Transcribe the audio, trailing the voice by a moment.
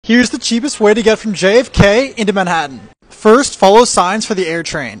Here's the cheapest way to get from JFK into Manhattan. First, follow signs for the air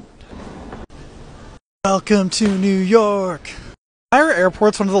train. Welcome to New York. Our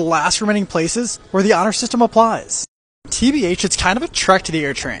airport's one of the last remaining places where the honor system applies. TBH, it's kind of a trek to the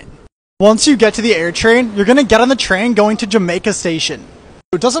air train. Once you get to the air train, you're gonna get on the train going to Jamaica Station.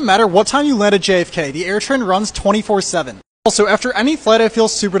 It doesn't matter what time you land at JFK, the air train runs 24/7. Also, after any flight I feel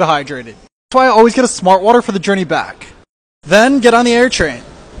super dehydrated. That's why I always get a smart water for the journey back. Then get on the air train.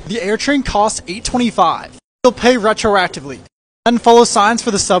 The air train costs $8.25. You'll pay retroactively. Then follow signs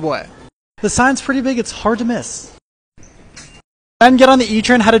for the subway. The sign's pretty big, it's hard to miss. Then get on the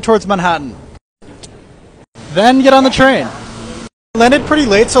E-train headed towards Manhattan. Then get on the train. I landed pretty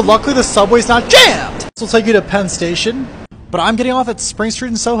late, so luckily the subway's not jammed. This will take you to Penn Station, but I'm getting off at Spring Street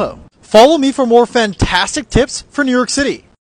in Soho. Follow me for more fantastic tips for New York City.